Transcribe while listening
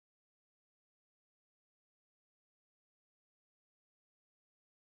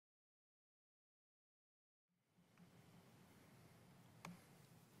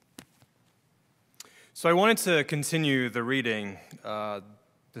So I wanted to continue the reading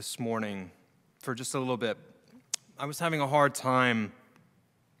this morning for just a little bit. I was having a hard time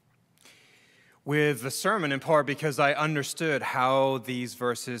with the sermon in part because I understood how these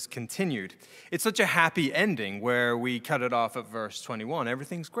verses continued. It's such a happy ending where we cut it off at verse 21.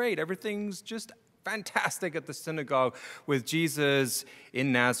 Everything's great. Everything's just fantastic at the synagogue with Jesus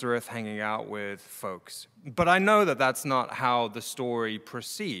in Nazareth hanging out with folks. But I know that that's not how the story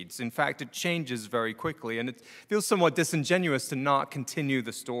proceeds. In fact, it changes very quickly, and it feels somewhat disingenuous to not continue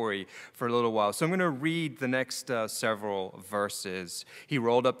the story for a little while. So I'm going to read the next several verses. He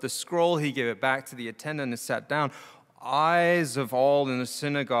rolled up the scroll, he gave it back to the attendant and sat down. Eyes of all in the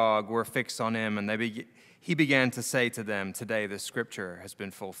synagogue were fixed on him, and he began to say to them, "Today the scripture has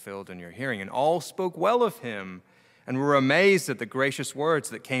been fulfilled in your hearing." And all spoke well of him and were amazed at the gracious words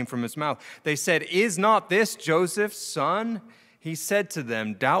that came from his mouth. They said, "Is not this Joseph's son?" He said to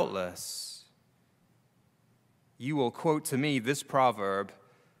them, "Doubtless you will quote to me this proverb,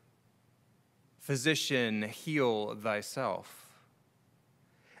 'Physician, heal thyself.'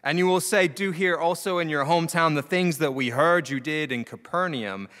 And you will say, 'Do here also in your hometown the things that we heard you did in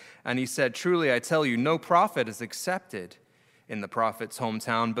Capernaum.' And he said, 'Truly I tell you, no prophet is accepted in the prophet's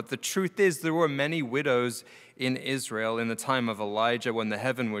hometown. But the truth is, there were many widows in Israel in the time of Elijah when the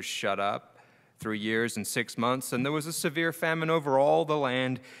heaven was shut up 3 years and 6 months, and there was a severe famine over all the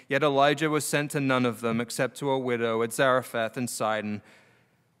land. Yet Elijah was sent to none of them except to a widow at Zarephath in Sidon.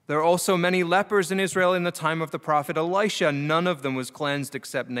 There are also many lepers in Israel in the time of the prophet Elisha. None of them was cleansed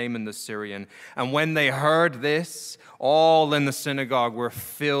except Naaman the Syrian.' And when they heard this, all in the synagogue were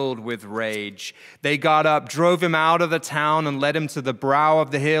filled with rage. They got up, drove him out of the town, and led him to the brow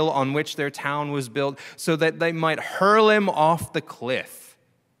of the hill on which their town was built, so that they might hurl him off the cliff.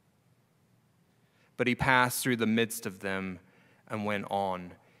 But he passed through the midst of them and went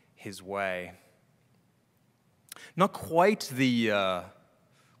on his way." Not quite the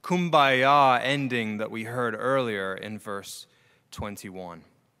kumbaya ending that we heard earlier in verse 21.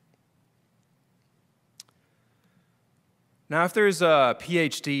 Now, if there's a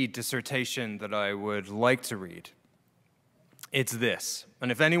PhD dissertation that I would like to read, it's this.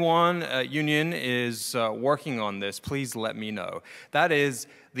 And if anyone at Union is working on this, please let me know. That is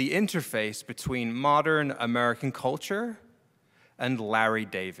the interface between modern American culture and Larry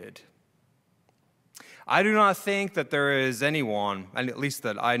David. I do not think that there is anyone, at least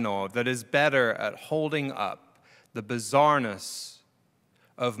that I know of, that is better at holding up the bizarreness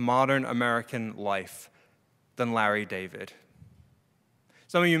of modern American life than Larry David.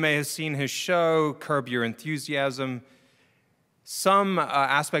 Some of you may have seen his show, Curb Your Enthusiasm. Some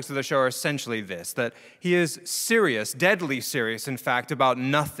aspects of the show are essentially this, that he is serious, deadly serious, in fact, about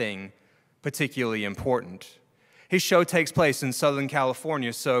nothing particularly important. His show takes place in Southern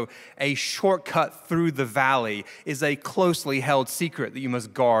California, so a shortcut through the valley is a closely held secret that you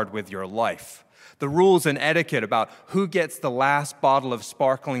must guard with your life. The rules and etiquette about who gets the last bottle of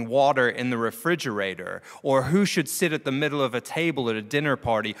sparkling water in the refrigerator or who should sit at the middle of a table at a dinner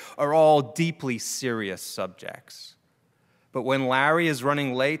party are all deeply serious subjects. But when Larry is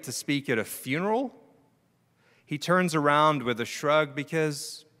running late to speak at a funeral, he turns around with a shrug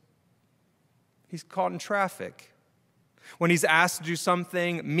because he's caught in traffic. When he's asked to do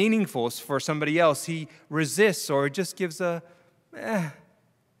something meaningful for somebody else, he resists or just gives a eh.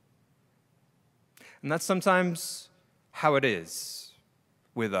 And that's sometimes how it is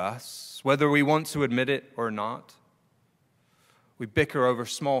with us, whether we want to admit it or not. We bicker over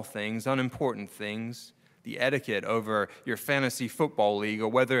small things, unimportant things, the etiquette over your fantasy football league, or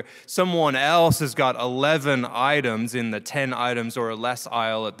whether someone else has got 11 items in the 10 items or less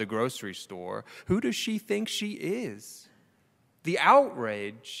aisle at the grocery store. Who does she think she is? The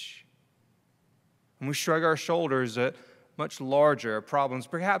outrage. And we shrug our shoulders at much larger problems,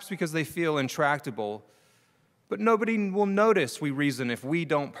 perhaps because they feel intractable. But nobody will notice, we reason, if we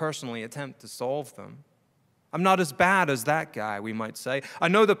don't personally attempt to solve them. I'm not as bad as that guy, we might say. I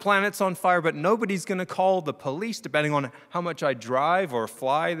know the planet's on fire, but nobody's going to call the police, depending on how much I drive or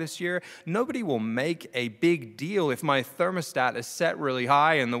fly this year. Nobody will make a big deal if my thermostat is set really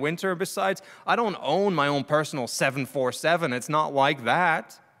high in the winter. Besides, I don't own my own personal 747. It's not like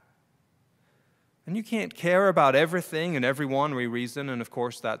that. And you can't care about everything and everyone, we reason, and of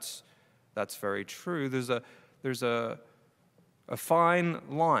course that's very true. There's a fine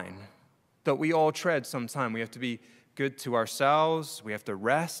line that we all tread sometime. We have to be good to ourselves. We have to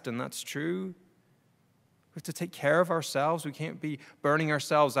rest, and that's true. We have to take care of ourselves. We can't be burning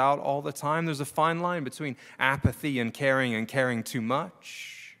ourselves out all the time. There's a fine line between apathy and caring too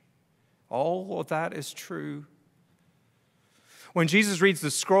much. All of that is true. When Jesus reads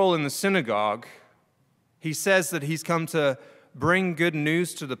the scroll in the synagogue, He says that he's come to bring good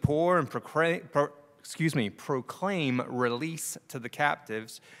news to the poor and proclaim release to the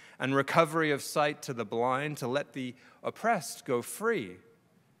captives and recovery of sight to the blind, to let the oppressed go free,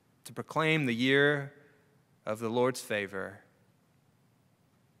 to proclaim the year of the Lord's favor.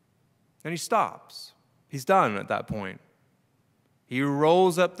 And he stops. He's done at that point. He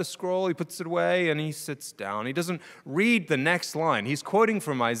rolls up the scroll, he puts it away, and he sits down. He doesn't read the next line. He's quoting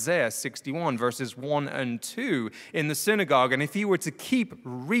from Isaiah 61, verses 1 and 2 in the synagogue. And if he were to keep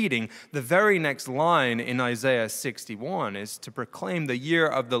reading, the very next line in Isaiah 61 is to proclaim the year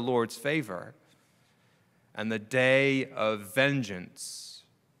of the Lord's favor and the day of vengeance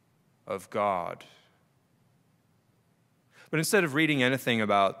of God. But instead of reading anything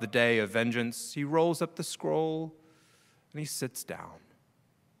about the day of vengeance, he rolls up the scroll and he sits down.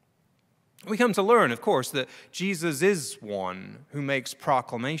 We come to learn, of course, that Jesus is one who makes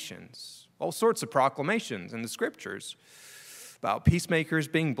proclamations, all sorts of proclamations in the Scriptures about peacemakers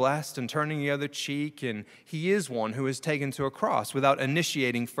being blessed and turning the other cheek, and he is one who is taken to a cross without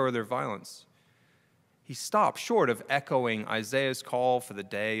initiating further violence. He stops short of echoing Isaiah's call for the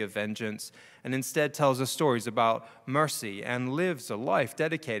day of vengeance and instead tells us stories about mercy and lives a life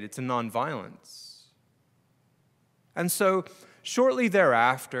dedicated to nonviolence. And so, shortly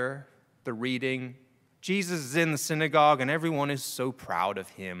thereafter, the reading, Jesus is in the synagogue and everyone is so proud of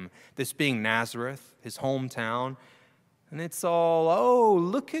him, this being Nazareth, his hometown. And it's all, oh,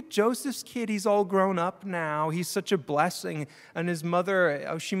 look at Joseph's kid, he's all grown up now, he's such a blessing. And his mother,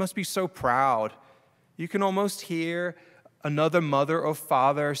 oh, she must be so proud. You can almost hear another mother or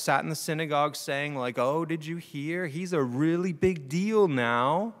father sat in the synagogue saying like, oh, did you hear? He's a really big deal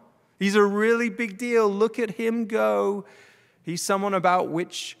now. He's a really big deal. Look at him go. He's someone about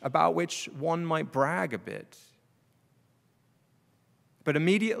which one might brag a bit. But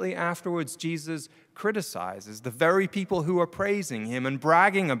immediately afterwards, Jesus criticizes the very people who are praising him and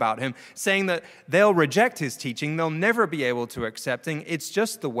bragging about him, saying that they'll reject his teaching, they'll never be able to accept him. It's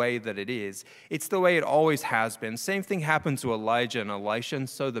just the way that it is. It's the way it always has been. Same thing happened to Elijah and Elisha, and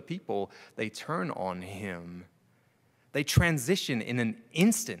so the people, they turn on him. They transition in an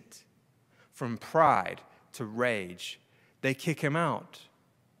instant from pride to rage. They kick him out,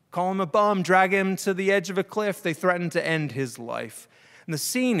 call him a bum, drag him to the edge of a cliff. They threaten to end his life. And the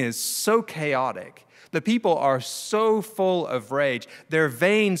scene is so chaotic. The people are so full of rage. Their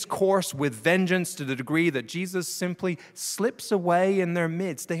veins course with vengeance to the degree that Jesus simply slips away in their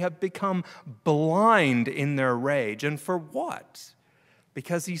midst. They have become blind in their rage. And for what?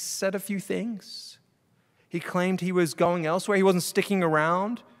 Because he said a few things. He claimed he was going elsewhere. He wasn't sticking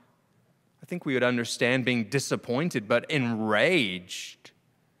around. I think we would understand being disappointed, but enraged.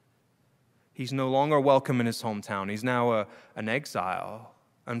 He's no longer welcome in his hometown. He's now an exile.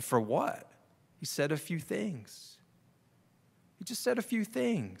 And for what? He said a few things. He just said a few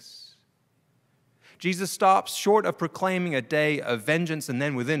things. Jesus stops short of proclaiming a day of vengeance, and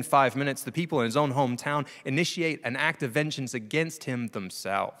then within 5 minutes, the people in his own hometown initiate an act of vengeance against him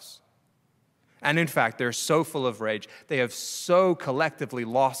themselves. And in fact, they're so full of rage, they have so collectively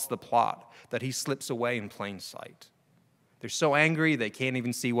lost the plot that he slips away in plain sight. They're so angry, they can't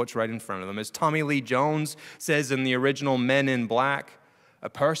even see what's right in front of them. As Tommy Lee Jones says in the original Men in Black, a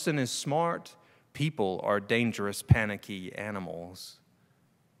person is smart, people are dangerous, panicky animals.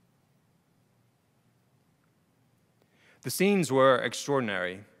 The scenes were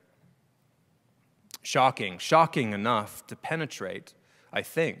extraordinary, shocking enough to penetrate, I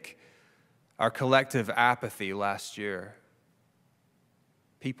think, our collective apathy last year.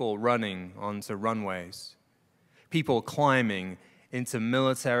 People running onto runways, people climbing into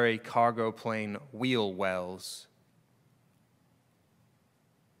military cargo plane wheel wells.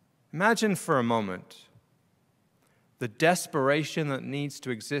 Imagine for a moment the desperation that needs to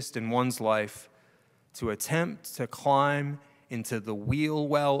exist in one's life to attempt to climb into the wheel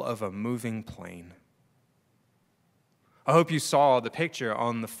well of a moving plane. I hope you saw the picture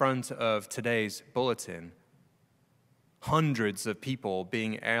on the front of today's bulletin. Hundreds of people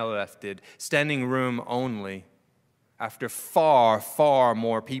being airlifted, standing room only, after far, far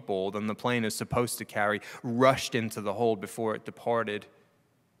more people than the plane is supposed to carry rushed into the hold before it departed.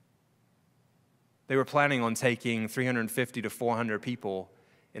 They were planning on taking 350 to 400 people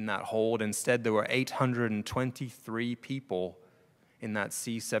in that hold. Instead, there were 823 people in that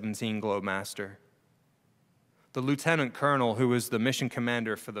C-17 Globemaster. The lieutenant colonel, who was the mission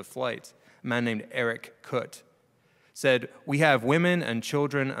commander for the flight, a man named Eric Kutt, said, "We have women and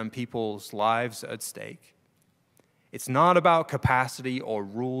children and people's lives at stake. It's not about capacity or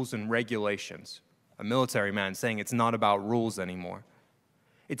rules and regulations." A military man saying it's not about rules anymore.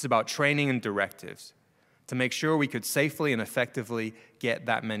 It's about training and directives. to make sure we could safely and effectively get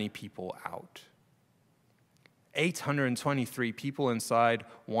that many people out. 823 people inside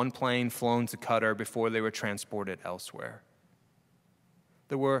one plane flown to Qatar before they were transported elsewhere.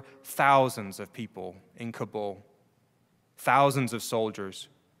 There were thousands of people in Kabul, thousands of soldiers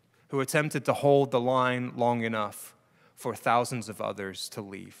who attempted to hold the line long enough for thousands of others to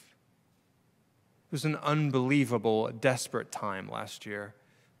leave. It was an unbelievable, desperate time last year.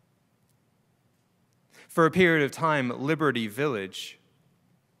 For a period of time, Liberty Village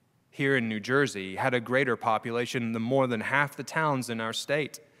here in New Jersey had a greater population than more than half the towns in our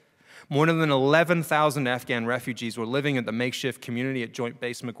state. More than 11,000 Afghan refugees were living at the makeshift community at Joint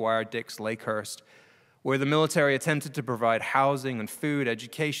Base McGuire-Dix Lakehurst, where the military attempted to provide housing and food,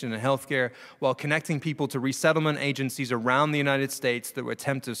 education, and healthcare while connecting people to resettlement agencies around the United States that would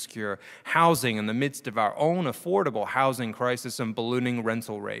attempt to secure housing in the midst of our own affordable housing crisis and ballooning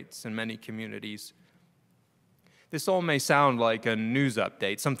rental rates in many communities. This all may sound like a news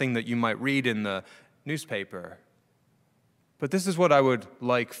update, something that you might read in the newspaper. But this is what I would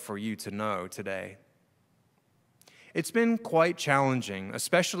like for you to know today. It's been quite challenging,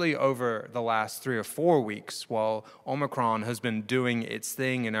 especially over the last 3 or 4 weeks while Omicron has been doing its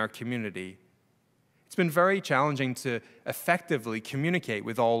thing in our community. It's been very challenging to effectively communicate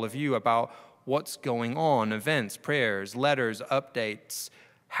with all of you about what's going on. Events, prayers, letters, updates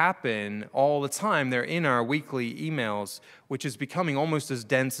happen all the time. They're in our weekly emails, which is becoming almost as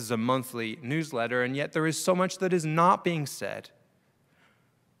dense as a monthly newsletter, and yet there is so much that is not being said.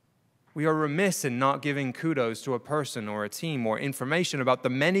 We are remiss in not giving kudos to a person or a team or information about the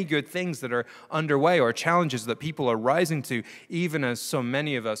many good things that are underway or challenges that people are rising to, even as so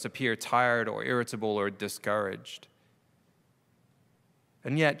many of us appear tired or irritable or discouraged.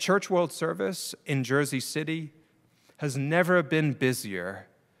 And yet, Church World Service in Jersey City has never been busier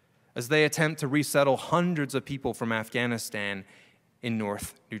as they attempt to resettle hundreds of people from Afghanistan in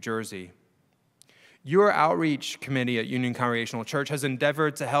North New Jersey. Your outreach committee at Union Congregational Church has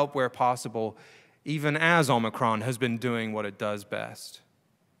endeavored to help where possible, even as Omicron has been doing what it does best.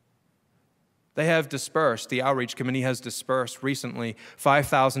 The outreach committee has dispersed recently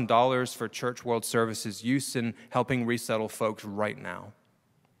 $5,000 for Church World Service's use in helping resettle folks right now.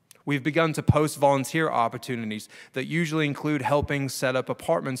 We've begun to post volunteer opportunities that usually include helping set up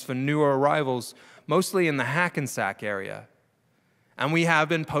apartments for newer arrivals, mostly in the Hackensack area. And we have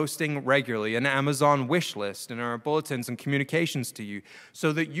been posting regularly an Amazon wish list in our bulletins and communications to you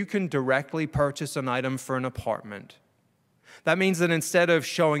so that you can directly purchase an item for an apartment. That means that instead of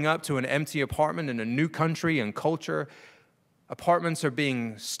showing up to an empty apartment in a new country and culture, apartments are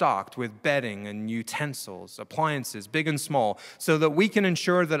being stocked with bedding and utensils, appliances, big and small, so that we can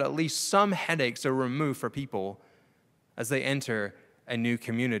ensure that at least some headaches are removed for people as they enter a new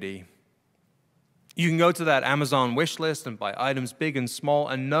community. You can go to that Amazon wish list and buy items big and small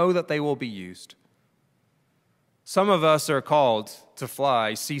and know that they will be used. Some of us are called to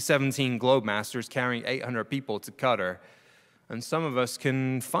fly C-17 Globemasters carrying 800 people to Qatar, and some of us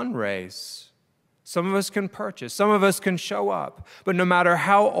can fundraise. Some of us can purchase, some of us can show up, but no matter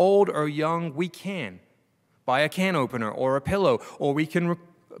how old or young, we can buy a can opener or a pillow, or we can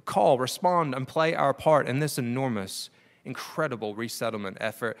call, respond, and play our part in this enormous, incredible resettlement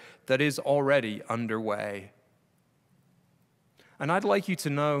effort that is already underway. And I'd like you to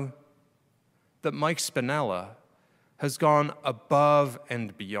know that Mike Spinella has gone above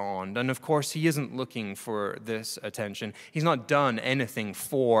and beyond. And of course, he isn't looking for this attention. He's not done anything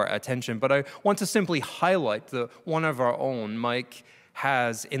for attention. But I want to simply highlight that one of our own, Mike,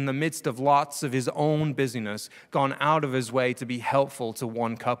 has, in the midst of lots of his own busyness, gone out of his way to be helpful to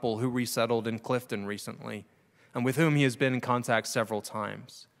one couple who resettled in Clifton recently, and with whom he has been in contact several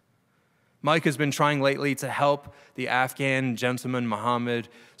times. Mike has been trying lately to help the Afghan gentleman, Mohammed,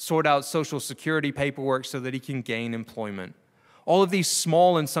 sort out Social Security paperwork so that he can gain employment. All of these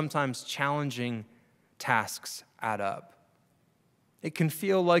small and sometimes challenging tasks add up. It can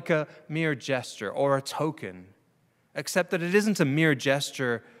feel like a mere gesture or a token, except that it isn't a mere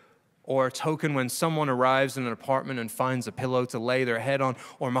gesture or a token when someone arrives in an apartment and finds a pillow to lay their head on,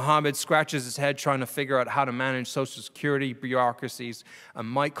 or Mohammed scratches his head trying to figure out how to manage Social Security bureaucracies, and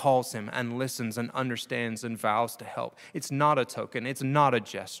Mike calls him and listens and understands and vows to help. It's not a token. It's not a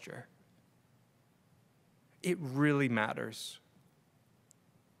gesture. It really matters.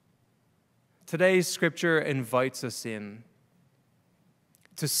 Today's scripture invites us in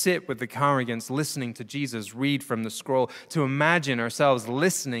to sit with the congregants listening to Jesus read from the scroll, to imagine ourselves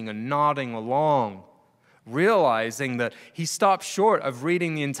listening and nodding along, realizing that he stopped short of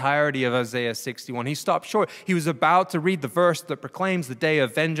reading the entirety of Isaiah 61. He stopped short. He was about to read the verse that proclaims the day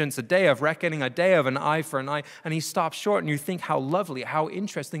of vengeance, a day of reckoning, a day of an eye for an eye, and he stopped short. And you think how lovely, how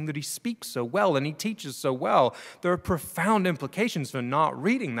interesting that he speaks so well and he teaches so well. There are profound implications for not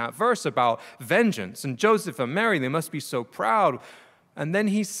reading that verse about vengeance. And Joseph and Mary, they must be so proud. And then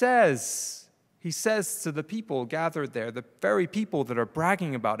he says to the people gathered there, the very people that are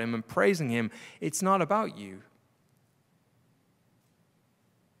bragging about him and praising him, it's not about you.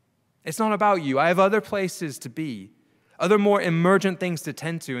 It's not about you. I have other places to be, other more emergent things to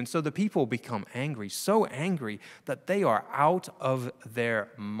tend to. And so the people become angry, so angry that they are out of their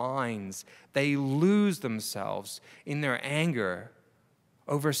minds. They lose themselves in their anger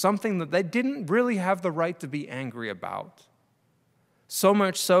over something that they didn't really have the right to be angry about. So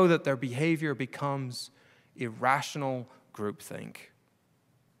much so that their behavior becomes irrational groupthink.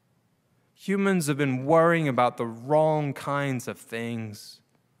 Humans have been worrying about the wrong kinds of things.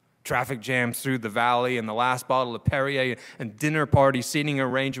 Traffic jams through the valley and the last bottle of Perrier and dinner party seating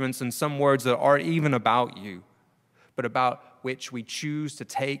arrangements and some words that aren't even about you, but about which we choose to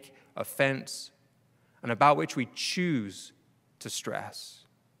take offense and about which we choose to stress.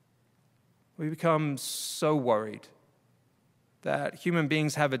 We become so worried that human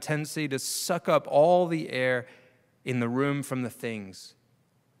beings have a tendency to suck up all the air in the room from the things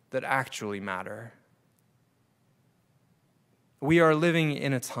that actually matter. We are living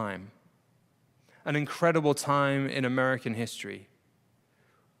in a time, an incredible time in American history,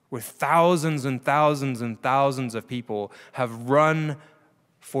 where thousands and thousands and thousands of people have run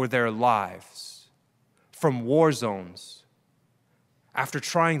for their lives from war zones after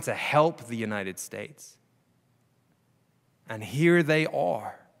trying to help the United States. And here they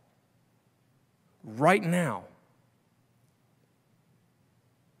are, right now.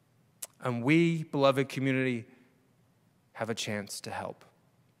 And we, beloved community, have a chance to help.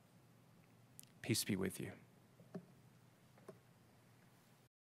 Peace be with you.